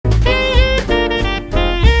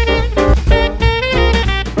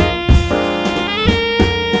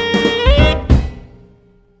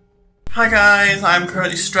guys, I'm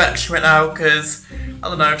currently stretching right now because, I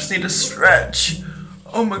don't know, I just need to stretch.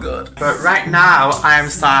 Oh my god. But right now, I am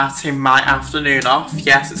starting my afternoon off.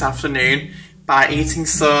 Yes, it's afternoon. By eating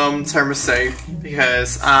some tiramisu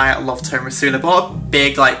because I love tiramisu. And I bought a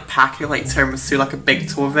big packet of tiramisu, like a big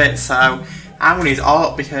tub of it. So I'm gonna eat it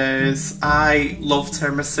all up because I love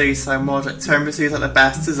tiramisu so much. Tiramisu is the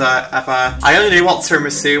best as ever. I only knew what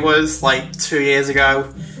tiramisu was 2 years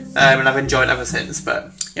ago, and I've enjoyed it ever since.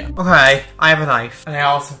 But yeah. Okay, I have a knife, and I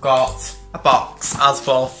also got a box as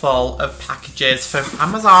well full of packages from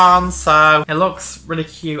Amazon, so it looks really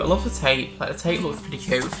cute. I love the tape, the tape looks pretty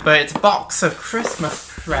cute. But it's a box of Christmas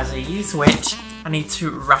prezzies, which I need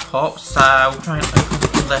to wrap up, so I'm trying to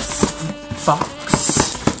open this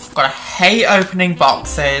box. God, I hate opening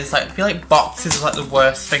boxes. I feel like boxes are the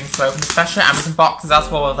worst thing to open, especially Amazon boxes as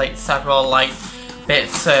well with several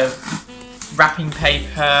bits of wrapping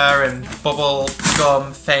paper and bubble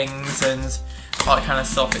gum things and all that kind of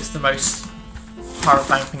stuff. It's the most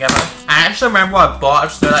horrifying thing ever. I actually remember what I bought. I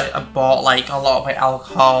just know that I bought a lot of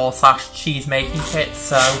alcohol / cheese making kits.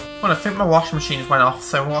 So I think my washing machine went off,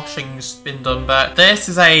 so washing's been done. But this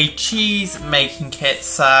is a cheese making kit,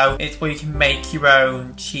 so it's where you can make your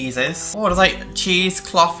own cheeses. Oh, there's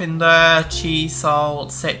cheesecloth in there, cheese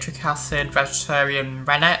salt, citric acid, vegetarian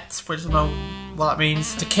rennet, which I don't know what that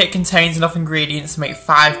means. The kit contains enough ingredients to make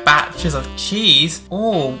 5 batches of cheese.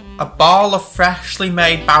 Oh, a ball of freshly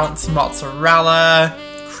made bouncy mozzarella,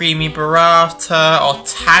 creamy burrata or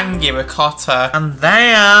tangy ricotta. And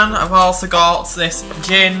then I've also got this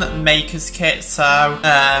gin maker's kit. So,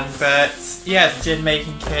 but yeah, it's a gin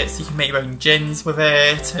making kit, so you can make your own gins with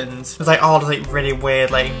it. And there's all these really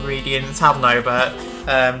weird ingredients. I don't know,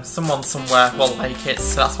 but someone somewhere will like it,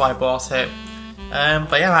 so that's why I bought it.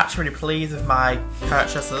 But yeah, I'm actually really pleased with my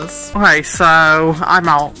purchases. Okay, so I'm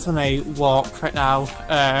out on a walk right now.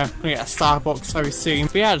 I'm gonna get a Starbucks very soon.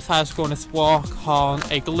 But yeah, I decided to go on this walk on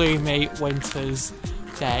a gloomy winter's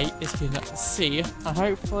day. It's been at the sea, and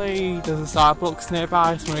hopefully there's a Starbucks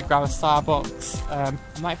nearby, so I'm gonna grab a Starbucks.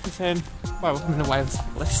 I might fit in. Well, I'm in a way on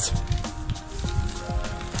the list.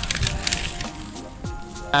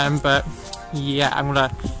 But yeah, I'm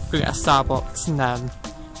gonna go get a Starbucks and then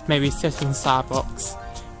maybe sit in Starbucks,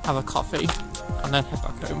 have a coffee, and then head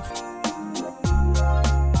back home.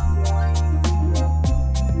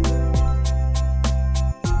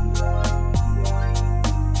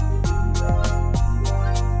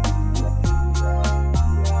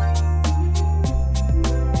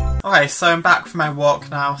 Okay, so I'm back from my walk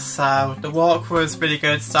now. So the walk was really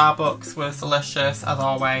good, Starbucks was delicious as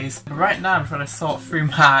always. And right now I'm trying to sort through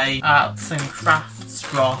my arts and crafts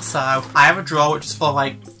drawer. So I have a drawer which is full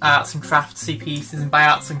of arts and craftsy pieces, and by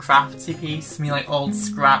arts and craftsy pieces I mean old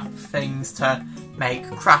scrap things to make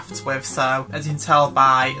crafts with. So as you can tell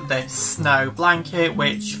by this snow blanket,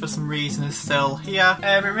 which for some reason is still here,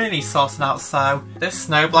 it really needs sorting out. So this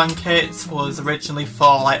snow blanket was originally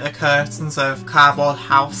for the curtains of cardboard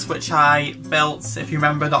house which I built, if you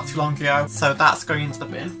remember, not too long ago. So that's going into the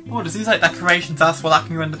bin. Oh, there's these decorations as well that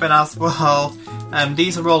can go in the bin as well.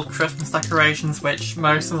 These are all Christmas decorations which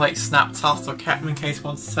most of them snapped off, so I kept them in case I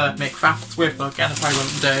wanted to make crafts with, but again I probably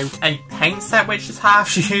wouldn't do. A paint set which is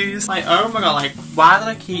half used. Oh my god, why did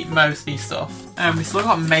I keep most of these stuff? We still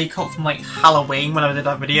got makeup from Halloween when I did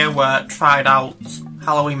that video where I tried out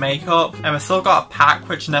Halloween makeup, and we still got a pack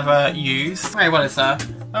which I never used. Wait, what is that?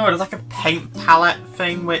 Oh, there's a paint palette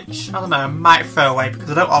thing which, I don't know, I might throw away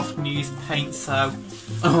because I don't often use paint, so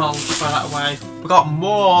I'll throw that away. We got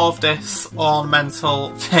more of this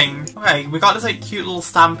ornamental thing. Okay, we got this cute little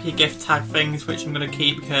stampy gift tag things which I'm going to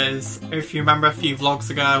keep because if you remember a few vlogs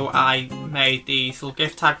ago I made these little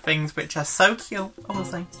gift tag things which are so cute,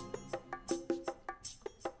 honestly.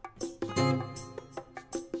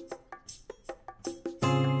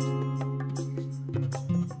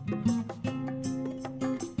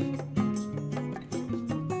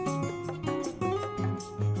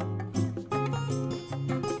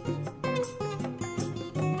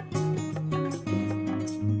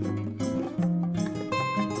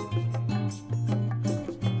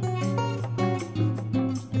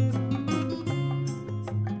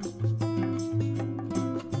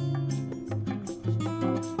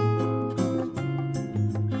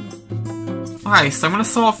 Okay, so I'm going to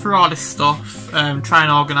sort through all this stuff, try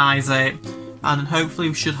and organise it, and hopefully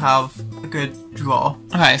we should have a good drawer.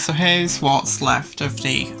 Okay, so here's what's left of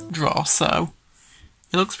the drawer, so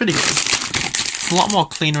it looks pretty good. It's a lot more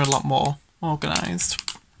cleaner, a lot more organised.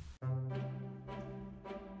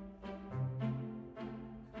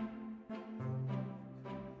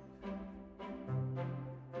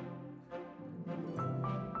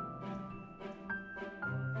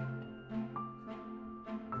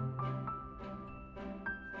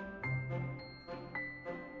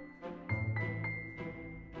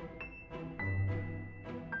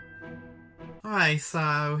 Alright,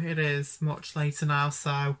 so it is much later now,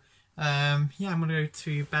 so yeah, I'm gonna go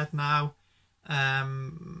to bed now. Yeah,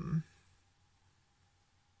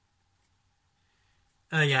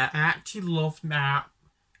 I actually love my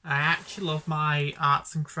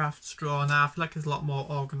arts and crafts drawer now. I feel like it's a lot more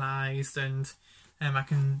organised, and I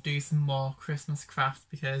can do some more Christmas crafts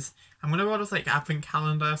because I'm going to order like advent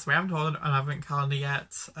calendar. So I haven't ordered an advent calendar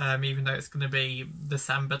yet, even though it's going to be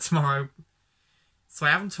December tomorrow. So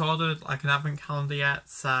I haven't ordered like an advent calendar yet,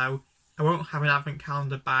 so I won't have an advent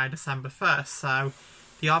calendar by December 1st. So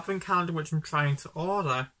the advent calendar which I'm trying to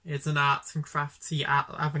order is an arts and crafty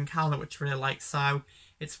advent calendar, which I really like. So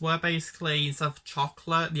it's where basically instead of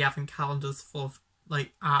chocolate, the advent calendar's full of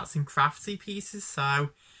like arts and crafty pieces.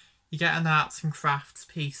 So you get an arts and crafts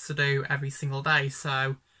piece to do every single day.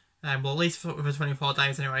 So, well, at least for the 24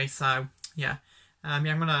 days anyway. So yeah, yeah,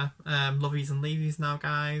 I'm gonna love these and leave these now,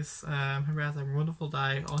 guys. Hope you guys have a wonderful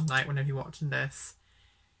day or night whenever you're watching this.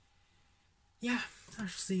 Yeah, I shall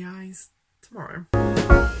see you guys tomorrow.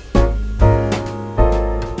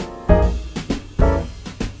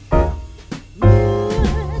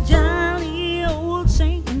 Jolly old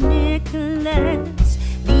Saint Nicholas,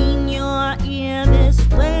 lean your ear this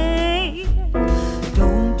way.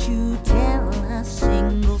 Don't you tell a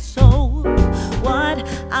single soul what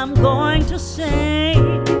I'm going to say.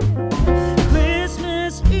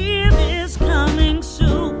 Christmas Eve is coming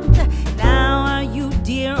soon. Now are you,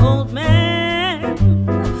 dear old man?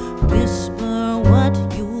 Whisper what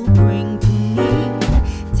you bring to me.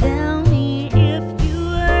 Tell me if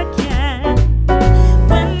you can.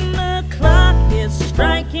 When the clock is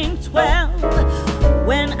striking 12,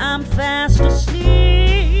 when I'm fast